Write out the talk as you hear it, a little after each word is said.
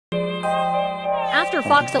After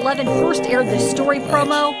Fox 11 first aired this story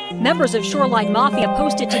promo, members of Shoreline Mafia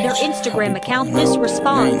posted to their Instagram account this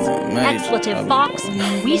response: Expletive Fox,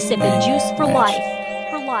 we sippin' juice for life.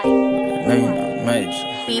 For life.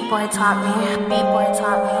 B-boy taught me, B-boy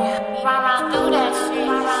taught me. Rah-rah, do that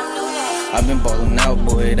shit. I've been ballin' out,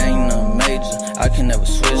 boy, it ain't nothing major. I can never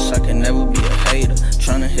switch, I can never be a hater.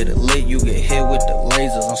 Tryna hit a lick, you get hit with the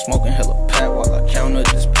lasers. I'm smoking hella pack while I count up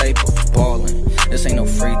this paper. Ballin', this ain't no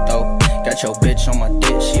free throw. Got your bitch on my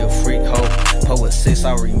dick, she a freak hoe. Pull with 6,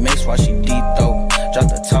 I remix while she deep throw. Drop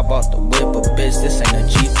the top off the whip, but bitch, this ain't a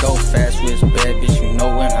Jeep though. Fast whiz, bad bitch, you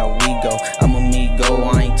know when how we go. I'm a me go,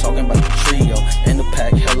 I ain't talking about the trio. In the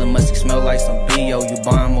pack, hella musty, smell like some B.O. You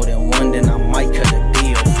buying more than one, then I might cut a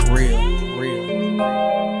deal. For real,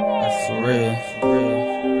 like for real.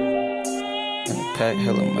 In the pack,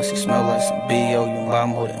 hella musty, smell like some B.O. You buy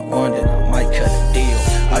more than one, then I might cut a deal.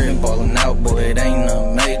 I've been ballin' out, boy, it ain't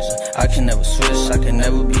nothing major. I can never switch, I can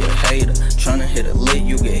never be a hater. Tryna hit a lick,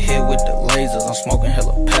 you get hit with the lasers. I'm smoking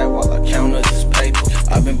hella pack while I count up this paper.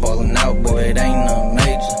 I've been ballin' out, boy, it ain't nothing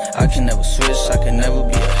major. I can never switch, I can never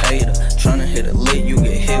be a hater. Tryna hit a lick, you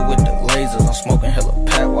get hit with the lasers. I'm smoking hella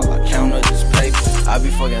pack while I count up this paper. I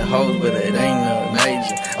be fucking hoes, but it ain't nothing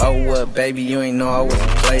major. Oh, what, baby, you ain't know I was a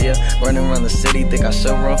player. Running around the city, think I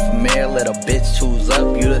should run for mayor. Let a bitch choose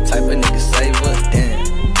up, you the type of nigga save her. Damn.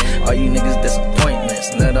 All you niggas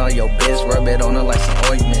disappointments. Nut on your bitch, rub it on her like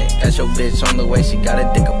some ointment. Got your bitch on the way, she got a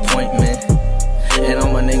dick appointment. And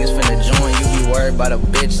all my niggas finna join. You be worried about a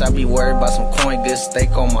bitch, I be worried about some coin. Good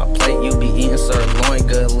steak on my plate, you be eating sirloin.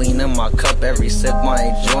 Good lean in my cup, every sip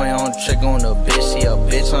I enjoy. I don't trick on a bitch, she a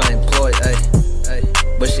bitch I employed, ayy.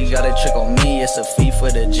 But she got a trick on me, it's a fee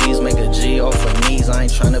for the G's. Make a G off her knees, I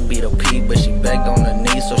ain't tryna be the P. But she begged on her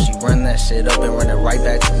knees, so she run that shit up and run it right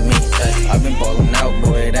back to me. I've been ballin' out,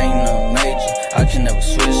 boy, it ain't nothing major. I can never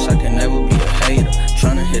switch, I can never be a hater.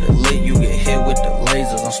 Tryna hit a lick, you get hit with the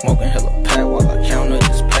lasers. I'm smoking hella pack while I count up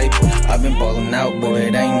this paper. I've been ballin' out, boy,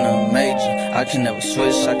 it ain't nothing major. I can never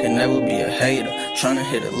switch, I can never be a hater. Tryna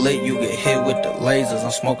hit a lick, you get hit with the lasers.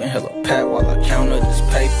 I'm smoking hella pack while I count up this